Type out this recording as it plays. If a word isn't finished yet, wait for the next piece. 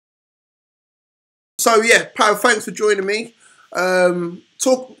So yeah, pal, thanks for joining me.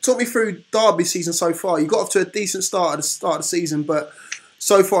 Talk me through Derby season so far. You got off to a decent start at the start of the season, but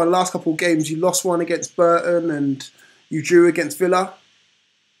so far in the last couple of games, you lost one against Burton and you drew against Villa.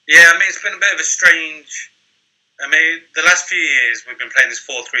 Yeah, I mean, it's been a bit of a strange... I mean, the last few years, we've been playing this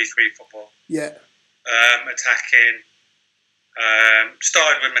 4-3-3 football. Yeah. Attacking.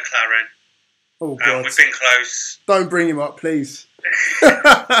 Started with McLaren. Oh, God. We've been close. Don't bring him up, please.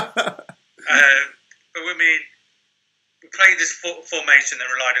 But we played this formation that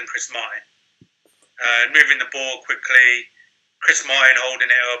relied on Chris Martin. Moving the ball quickly, Chris Martin holding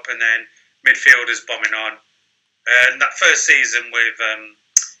it up, and then midfielders bombing on. And that first season with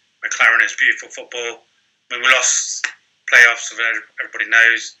McLaren, is beautiful football. I mean, we lost playoffs, everybody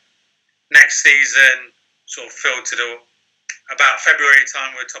knows. Next season, sort of filtered up. About February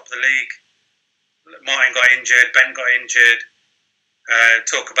time, we were top of the league. Martin got injured, Ben got injured.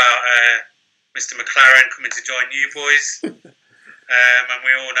 Talk about Mr. McLaren coming to join you boys. And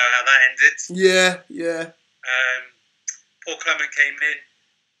we all know how that ended. Yeah. Paul Clement came in.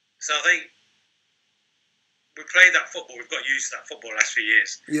 So I think we played that football. We've got used to that football the last few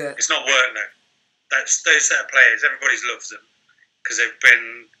years. Yeah. It's not worked though. That's those set of players. Everybody loves them because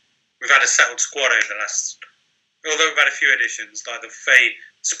we've had a settled squad over the last. Although we've had a few additions, like the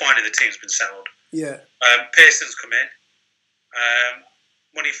spine of the team's been settled. Yeah. Pearson's come in.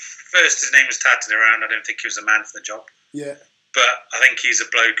 When his name was touted around, I don't think he was a man for the job. Yeah. But I think he's a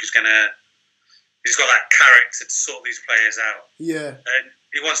bloke he's got that character to sort these players out. Yeah. And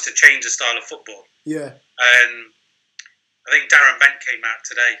he wants to change the style of football. Yeah. And I think Darren Bent came out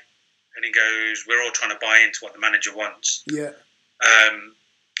today and he goes, we're all trying to buy into what the manager wants. Yeah.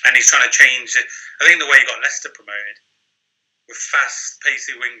 And he's trying to change it. I think the way he got Leicester promoted with fast,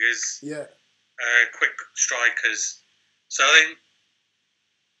 pacey wingers, yeah, quick strikers. So I think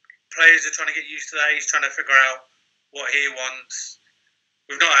players are trying to get used to that. He's trying to figure out what he wants.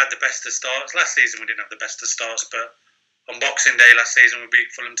 We've not had the best of starts. Last season we didn't have the best of starts, but on Boxing Day last season we beat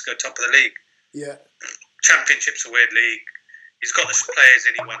Fulham to go top of the league. Yeah. Championship's a weird league. He's got the players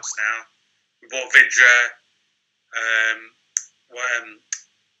in he wants now. We bought Vidra.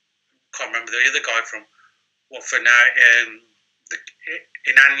 Can't remember the other guy from Watford now.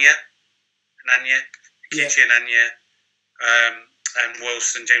 Inanya, Kichi Inanya,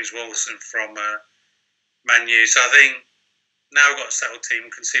 and James Wilson from Man U. So I think now we've got a settled team. We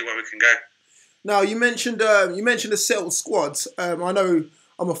can see where we can go. Now you mentioned a settled squad. I know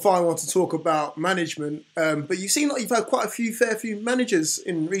I'm a fine one to talk about management, but you seem like you've had quite a fair few managers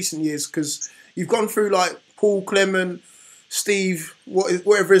in recent years because you've gone through like Paul Clement, Steve,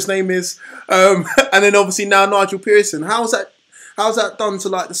 whatever his name is, and then obviously now Nigel Pearson. How's that done to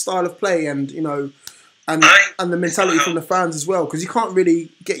like the style of play and and the mentality from the fans as well? Because you can't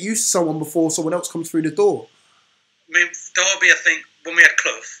really get used to someone before someone else comes through the door. I mean, Derby, I think when we had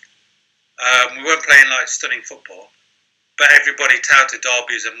Clough, we weren't playing like stunning football, but everybody touted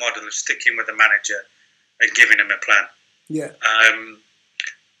Derby as a model of sticking with the manager and giving him a plan. Yeah.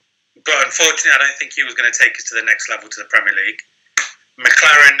 But unfortunately, I don't think he was going to take us to the next level to the Premier League.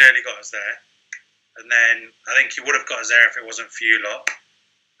 McLaren nearly got us there. And then I think he would have got us there if it wasn't for you lot.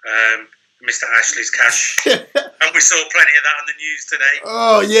 Mr. Ashley's cash. And we saw plenty of that on the news today.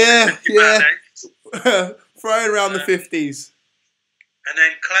 Oh, yeah. Throwing around the 50s. And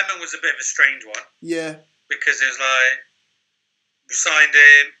then Clement was a bit of a strange one. Yeah. Because it was like, we signed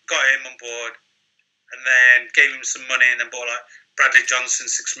him, got him on board, and then gave him some money and then bought like Bradley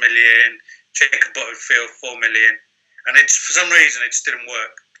Johnson 6 million, Jacob Butterfield 4 million, and for some reason it just didn't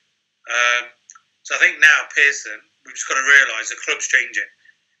work. So I think now Pearson, we've just got to realise the club's changing.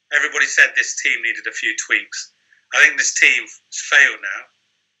 Everybody said this team needed a few tweaks. I think this team's failed now.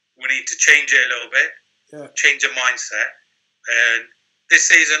 We need to change it a little bit, change the mindset, and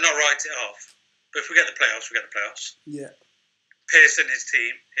this season not write it off. But if we get the playoffs, we get the playoffs. Yeah. Pearson, his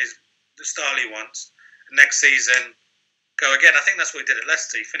team, the style he wants. Next season, go again. I think that's what he did at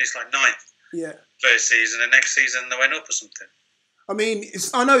Leicester. He finished like 9th first season, and next season they went up or something. I mean,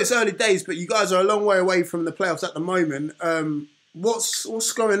 I know it's early days, but you guys are a long way away from the playoffs at the moment.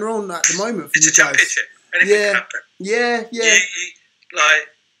 What's going on at the moment for you guys? It's a championship. Anything can happen. Yeah.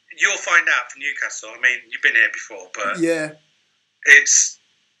 You'll find out from Newcastle. I mean, you've been here before, but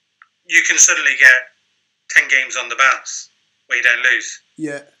you can suddenly get 10 games on the bounce where you don't lose.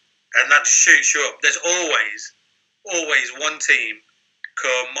 Yeah. And that just shoots you up. There's always one team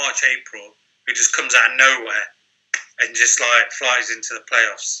come March, April who just comes out of nowhere and just like flies into the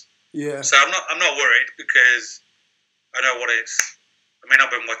playoffs. Yeah. So I'm not worried because I know what it's. I mean,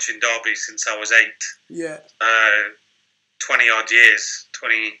 I've been watching Derby since I was 8. Yeah. 20 odd years,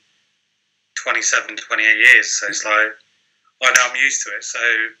 20 27, 28 years. So it's like, I know I'm used to it. So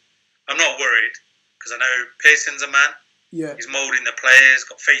I'm not worried because I know Pearson's a man. Yeah. He's moulding the players,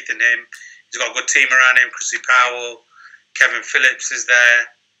 got faith in him. He's got a good team around him. Chrissy Powell, Kevin Phillips is there.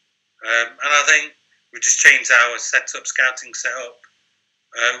 And I think we've just changed our scouting setup.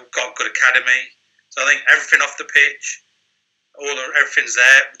 We've got a good academy. So I think everything off the pitch, everything's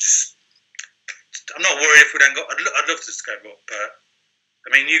there. I'm not worried if we don't go. I'd love to go up, but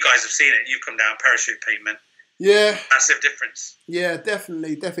I mean, you guys have seen it. You've come down parachute payment. Yeah. Massive difference. Yeah,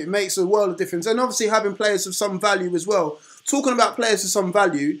 definitely. It makes a world of difference. And obviously having players of some value as well. Talking about players of some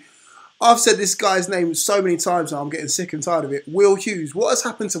value, I've said this guy's name so many times now, I'm getting sick and tired of it. Will Hughes. What has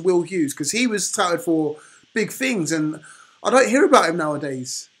happened to Will Hughes? Because he was touted for big things and I don't hear about him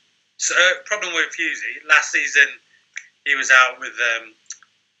nowadays. So, problem with Hughes, last season he was out with,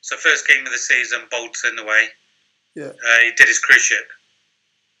 so first game of the season, Bolton away. Yeah. He did his cruise ship.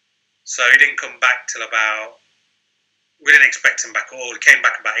 So he didn't come back till about, we didn't expect him back at all. He came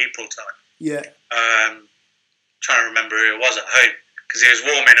back about April time. Yeah. Trying to remember who it was at home because he was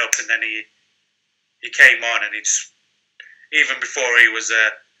warming up and then he came on and he just, even before he was,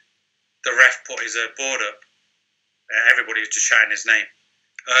 the ref put his board up, everybody was just shouting his name.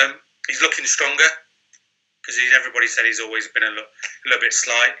 He's looking stronger because everybody said he's always been a little bit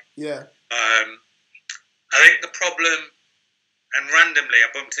slight. Yeah. I think the problem, and randomly I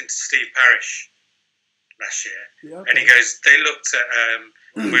bumped into Steve Parish last year, Yeah, okay. and he goes, they looked at,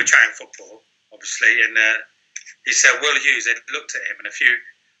 we were chatting football, obviously, and he said, Will Hughes, they looked at him and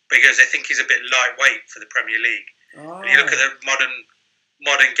but he goes, they think he's a bit lightweight for the Premier League. Oh. And you look at the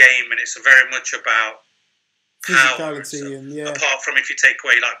modern game and it's very much about physicality and yeah. Apart from if you take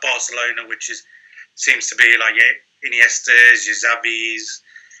away like Barcelona, which seems to be like Iniesta's, your Xavis,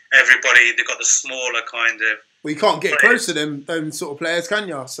 everybody, they've got the smaller kind of. Well, you can't get close to them sort of players, can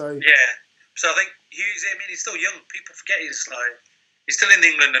you? So yeah. So I think Hughes, I mean, he's still young. People forget he's still in the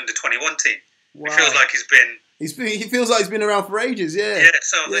England under 21 team. Wow. It feels like he feels like he's been around for ages. Yeah. Yeah.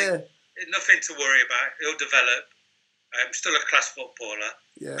 So I think nothing to worry about. He'll develop. Still a class footballer.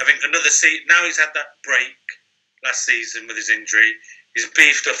 Yeah. I think another season. Now he's had that break last season with his injury. He's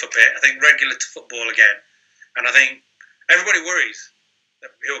beefed up a bit. I think regular to football again. And I think everybody worries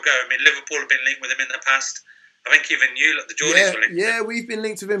that he'll go. I mean, Liverpool have been linked with him in the past. I think even you, like the Geordies, were linked with him. We've been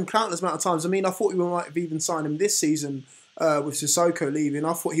linked with him countless amount of times. I mean, I thought we might have even signed him this season with Sissoko leaving.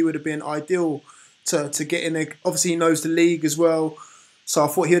 I thought he would have been ideal to get in there. Obviously, he knows the league as well. So I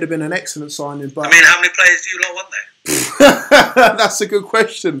thought he would have been an excellent signing. But I mean, how many players do you lot want there? That's a good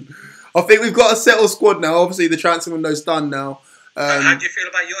question. I think we've got a settled squad now. Obviously, the transfer window's done now. How do you feel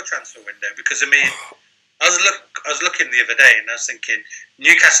about your transfer window? Because I mean, I was looking the other day and I was thinking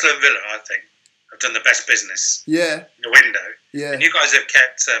Newcastle and Villa, I think, have done the best business. Yeah. In the window. Yeah. And you guys have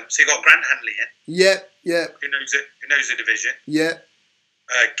kept. So you got Grant Hanley in. Yeah. Yeah. Who knows the division? Yeah.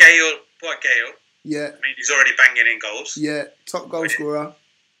 Gale. Yeah. I mean, he's already banging in goals. Yeah. Top goal scorer.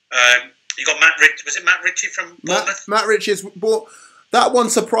 You got Matt Ritchie. Was it Matt Ritchie from Bournemouth? Matt Ritchie has bought. That one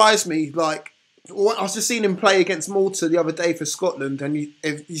surprised me. Like, I was just seeing him play against Malta the other day for Scotland, and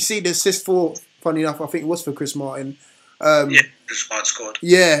if you see the assist for, funny enough, I think it was for Chris Martin. The smart scored.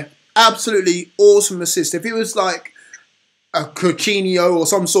 Yeah, absolutely awesome assist. If he was like a Coutinho or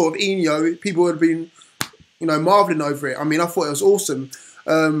some sort of Eno, people would have been, marvelling over it. I mean, I thought it was awesome.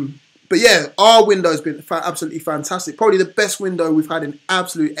 But yeah, our window's been absolutely fantastic. Probably the best window we've had in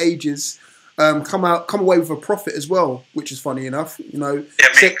absolute ages. Come away with a profit as well, which is funny enough. Yeah, I mean,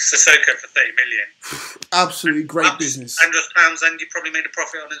 Sissoko for 30 million. Absolutely great business. Andros Townsend, you probably made a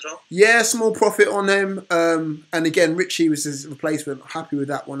profit on as well. Yeah, small profit on him. And again, Ritchie was his replacement. Happy with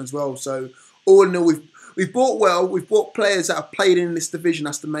that one as well. So all in all, we've bought well. We've bought players that have played in this division.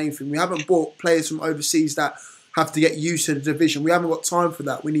 That's the main thing. We haven't bought players from overseas that have to get used to the division. We haven't got time for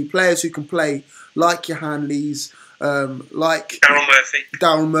that. We need players who can play like your Hanleys. Like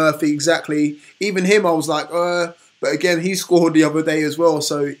Darryl Murphy, exactly. Even him, I was like, but again, he scored the other day as well,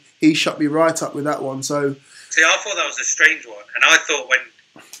 so he shut me right up with that one. So, see, I thought that was a strange one, and I thought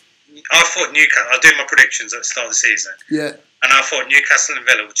Newcastle. I was doing my predictions at the start of the season, yeah, and I thought Newcastle and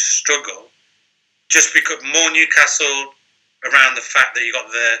Villa would struggle, just because more Newcastle around the fact that you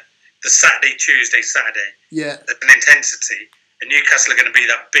got the Saturday, yeah, an intensity, and Newcastle are going to be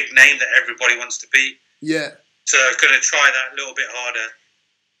that big name that everybody wants to be, yeah. So I'm going to try that a little bit harder.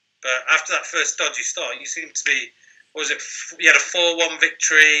 But after that first dodgy start, you seem to be, what was it, you had a 4-1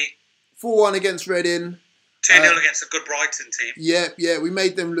 victory. 4-1 against Reading. 2-0 against a good Brighton team. Yeah, we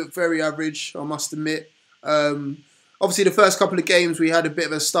made them look very average, I must admit. Obviously, the first couple of games, we had a bit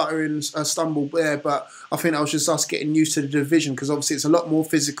of a stuttering, a stumble there, but I think that was just us getting used to the division, because obviously it's a lot more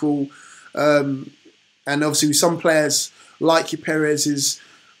physical. And obviously with some players like your Perez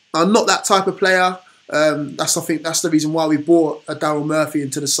are not that type of player. I think that's the reason why we brought a Daryl Murphy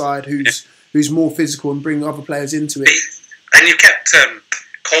into the side, who's more physical and bring other players into it. And you kept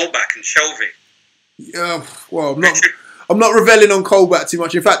Colback and Shelby. Yeah, well, I'm not reveling on Colback too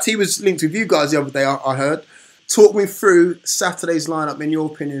much. In fact, he was linked with you guys the other day, I heard. Talk me through Saturday's lineup in your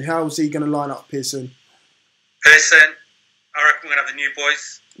opinion. How's he going to line up, Pearson? Pearson, I reckon we're going to have the new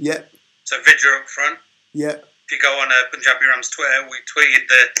boys. Yeah. So Vidra up front. Yeah. If you go on Punjabi Ram's Twitter, we tweeted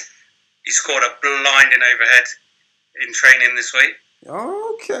that he scored a blinding overhead in training this week.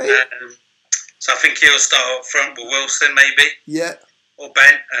 Oh, okay. So I think he'll start up front with Wilson, maybe. Yeah. Or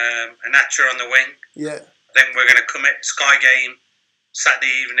Ben, and Atcher on the wing. Yeah. I think we're going to come at Sky game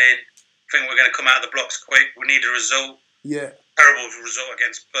Saturday evening. I think we're going to come out of the blocks quick. We need a result. Yeah. Terrible result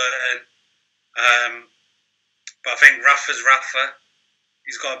against Burton. But I think Rafa's Rafa.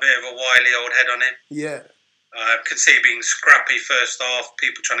 He's got a bit of a wily old head on him. Yeah. I can see it being scrappy first half,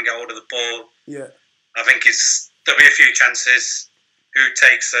 people trying to get hold of the ball. Yeah. I think there'll be a few chances. Who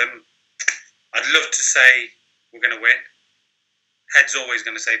takes them? I'd love to say we're going to win. Head's always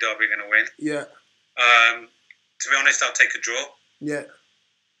going to say Derby are going to win. Yeah. To be honest, I'll take a draw. Yeah.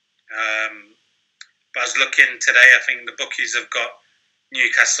 But I was looking today, I think the bookies have got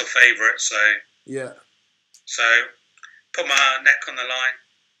Newcastle favourites. So, yeah. So, put my neck on the line.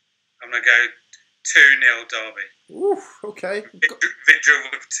 I'm going to go 2-0 Derby. Oof, okay.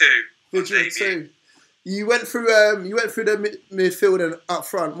 Vidra with 2. Vidra with 2. You went through the midfield and up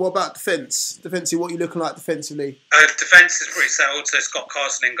front. What about defence? Defensively, what are you looking like defensively? Defence is pretty settled. So Scott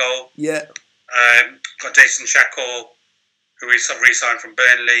Carson in goal. Yeah. Got Jason Shackle, who we re-signed from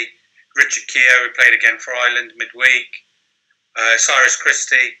Burnley. Richard Keogh, who played again for Ireland midweek. Cyrus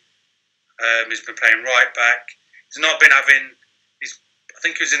Christie, who's been playing right back. He's not been having. I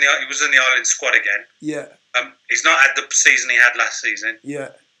think he was in the Ireland squad again. Yeah. He's not had the season he had last season.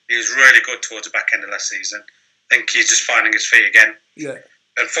 Yeah. He was really good towards the back end of last season. I think he's just finding his feet again. Yeah.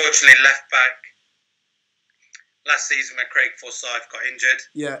 Unfortunately, left back. Last season when Craig Forsyth got injured.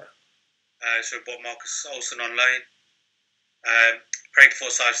 Yeah. So we bought Marcus Olsen on loan. Craig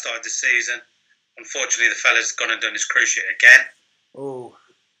Forsyth started this season. Unfortunately, the fella's gone and done his cruciate again. Oh.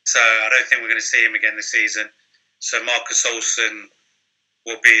 So I don't think we're going to see him again this season. So Marcus Olsen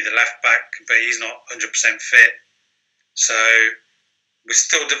will be the left back, but he's not 100% fit. So we're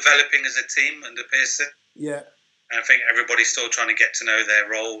still developing as a team under Pearson. Yeah. And I think everybody's still trying to get to know their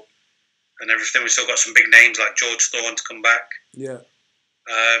role and everything. We've still got some big names like George Thorne to come back. Yeah.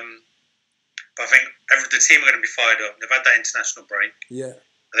 But I think the team are going to be fired up. They've had that international break. Yeah.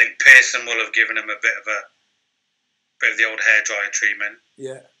 I think Pearson will have given them a bit of the old hairdryer treatment.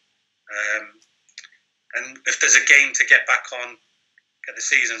 Yeah. And if there's a game to get back on, get the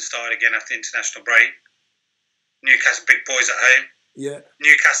season started again after the international break, Newcastle big boys at home. Yeah.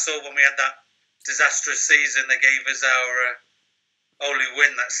 Newcastle, when we had that disastrous season, they gave us our only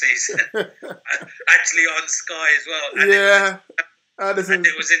win that season. Actually on Sky as well. And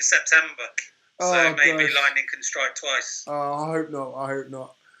it was in September. So maybe lightning can strike twice. Oh, I hope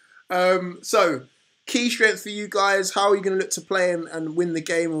not. So, key strengths for you guys. How are you going to look to play and win the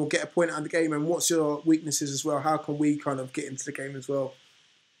game or get a point out of the game? And what's your weaknesses as well? How can we kind of get into the game as well?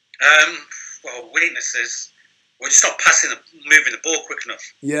 Well, weaknesses. We're just not moving the ball quick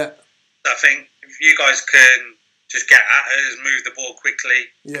enough. Yeah. I think if you guys can just get at us, move the ball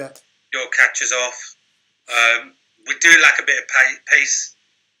quickly. Yeah. Your catches off. We do lack a bit of pace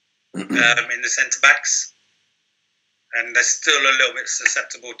in the centre backs, and they're still a little bit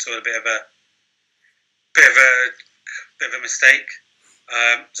susceptible to a bit of a mistake.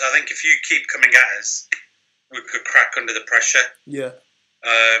 So I think if you keep coming at us, we could crack under the pressure. Yeah.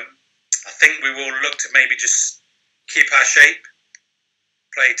 I think we will look to maybe just keep our shape,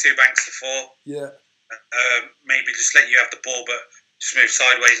 play 2 banks to 4. Yeah. Maybe just let you have the ball, but just move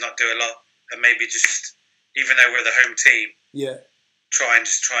sideways, not do a lot, and maybe just, even though we're the home team, try and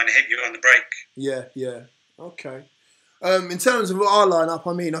hit you on the break. Yeah, yeah. Okay. In terms of our lineup,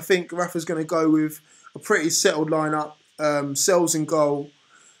 I think Rafa's going to go with a pretty settled lineup. Sells in goal.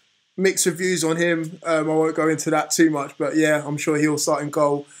 Mixed reviews on him. I won't go into that too much, but yeah, I'm sure he'll start in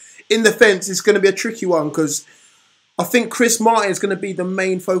goal. In defence, it's going to be a tricky one because I think Chris Martin is going to be the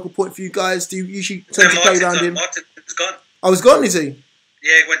main focal point for you guys. Do you usually tend to play around him? Martin's gone. Oh, he's gone, is he?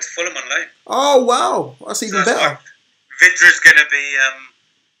 Yeah, he went to Fulham on loan. Oh, wow. That's even better. Vidra's going to be, I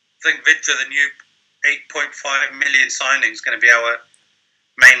think Vidra, the new 8.5 million signing, is going to be our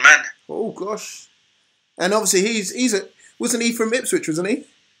main man. Oh, gosh. And obviously, wasn't he from Ipswich, wasn't he?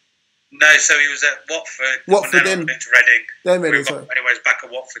 No, so he was at Watford. Watford, then to Reading. Then Reading, sorry. Anyways, back at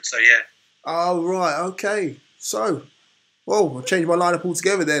Watford, so yeah. Oh, right, okay. So, well, I changed my lineup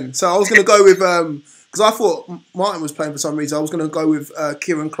altogether then. So I was going to go with, because I thought Martin was playing for some reason, I was going to go with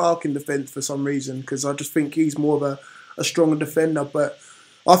Kieran Clark in defence for some reason, because I just think he's more of a stronger defender. But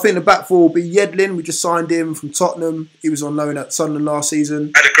I think the back four will be Yedlin. We just signed him from Tottenham. He was on loan at Sunderland last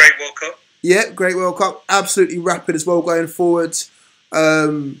season. Had a great World Cup. Yeah, great World Cup. Absolutely rapid as well going forward.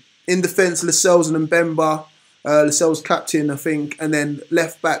 In defence, Lascelles and Mbemba. Lascelles captain, I think. And then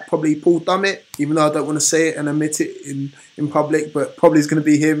left back, probably Paul Dummett, even though I don't want to say it and admit it in public, but probably is going to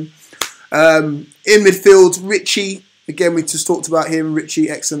be him. In midfield, Richie. Again, we just talked about him. Richie,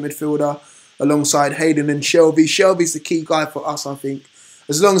 excellent midfielder, alongside Hayden and Shelby. Shelby's the key guy for us, I think.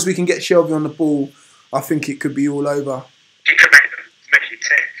 As long as we can get Shelby on the ball, I think it could be all over. He could make you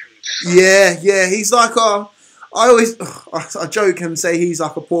tick. Yeah. He's like I joke and say he's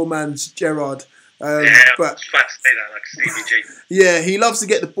like a poor man's Gerrard. But I was about to say that, like Stevie G. Yeah, he loves to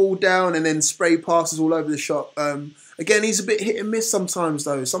get the ball down and then spray passes all over the shop. Again, he's a bit hit and miss sometimes,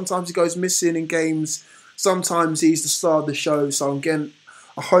 though. Sometimes he goes missing in games. Sometimes he's the star of the show. So again,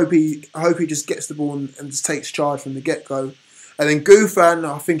 I hope he just gets the ball and just takes charge from the get-go. And then Gouffran,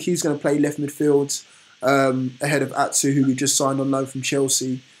 I think he's going to play left midfield ahead of Atsu, who we just signed on loan from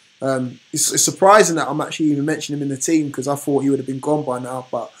Chelsea. It's surprising that I'm actually even mentioning him in the team, because I thought he would have been gone by now.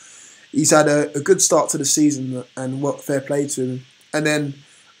 But he's had a good start to the season, and what fair play to him. And then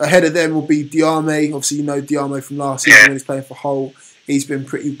ahead of them will be Diame. Obviously, you know Diame from last season when he's playing for Hull. He's been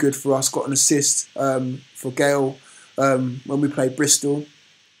pretty good for us. Got an assist for Gale when we played Bristol.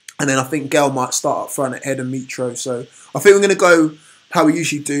 And then I think Gale might start up front at head and Mitro. So I think we're going to go how we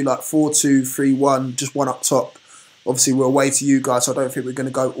usually do, like 4-2-3-1, just one up top. Obviously, we're away to you guys, so I don't think we're going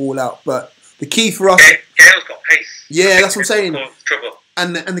to go all out. But the key for us... Gale's got pace. Yeah, that's what I'm saying. Trouble.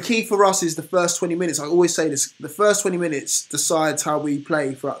 And the key for us is the first 20 minutes. I always say this. The first 20 minutes decides how we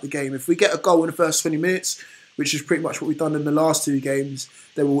play throughout the game. If we get a goal in the first 20 minutes, which is pretty much what we've done in the last two games,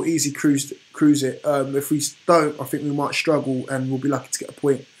 then we'll easily cruise it. If we don't, I think we might struggle and we'll be lucky to get a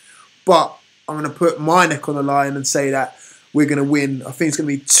point. But I'm going to put my neck on the line and say that we're going to win. I think it's going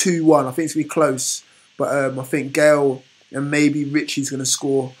to be 2-1. I think it's going to be close. But I think Gale and maybe Richie's going to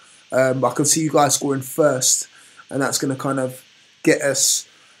score. But I can see you guys scoring first. And that's going to kind of get us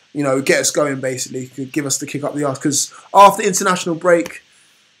going basically. Give us the kick up the arse. Because after international break,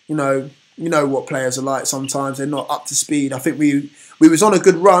 you know what players are like sometimes. They're not up to speed. I think we was on a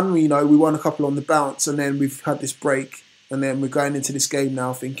good run. We won a couple on the bounce. And then we've had this break. And then we're going into this game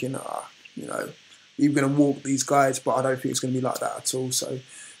now thinking, we're going to walk these guys, but I don't think it's going to be like that at all. So,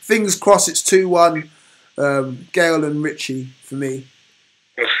 fingers crossed it's 2-1. Gale and Richie for me.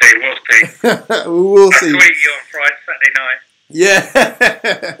 We'll see. We'll see. I'll tweet you on Friday, Saturday night. Yeah,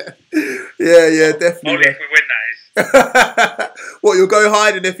 definitely. Only if we win, that is. What, you'll go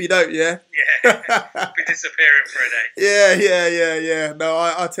hiding if you don't, yeah? Yeah. Be disappearing for a day. Yeah. No,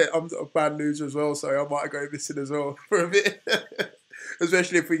 I'm a bad loser as well, so I might go missing as well for a bit.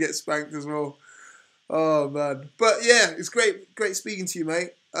 Especially if we get spanked as well. Oh, man. But yeah, it's great speaking to you,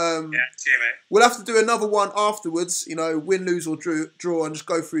 mate. See you, mate. We'll have to do another one afterwards, win, lose or draw, and just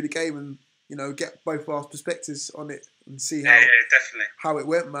go through the game and, get both our perspectives on it and see definitely how it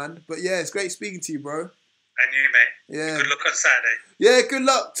went, man. But yeah, it's great speaking to you, bro. And you, mate. Yeah. Good luck on Saturday. Yeah, good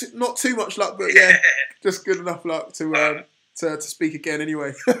luck. Not too much luck, but yeah, just good enough luck to speak again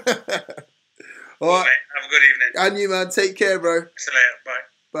anyway. All right. Mate. Have a good evening. And you, man. Take care, bro. See you later. Bye.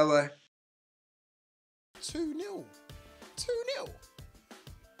 Bye-bye. 2-0. 2-0.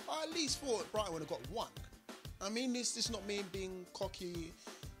 I at least thought Brighton would have got one. I mean, this is not me being cocky,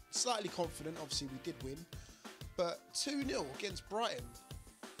 slightly confident. Obviously, we did win. But 2-0 against Brighton,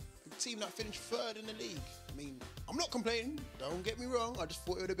 a team that finished third in the league. I mean, I'm not complaining, don't get me wrong. I just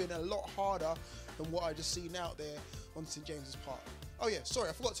thought it would have been a lot harder than what I just seen out there on St James's Park. Oh yeah, sorry,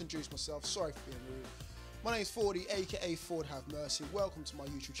 I forgot to introduce myself. Sorry for being rude. My name is Fordy, aka Ford Have Mercy. Welcome to my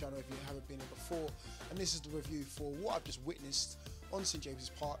YouTube channel if you haven't been here before. And this is the review for what I've just witnessed on St James's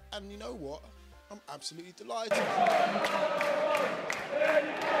Park. And you know what? I'm absolutely delighted.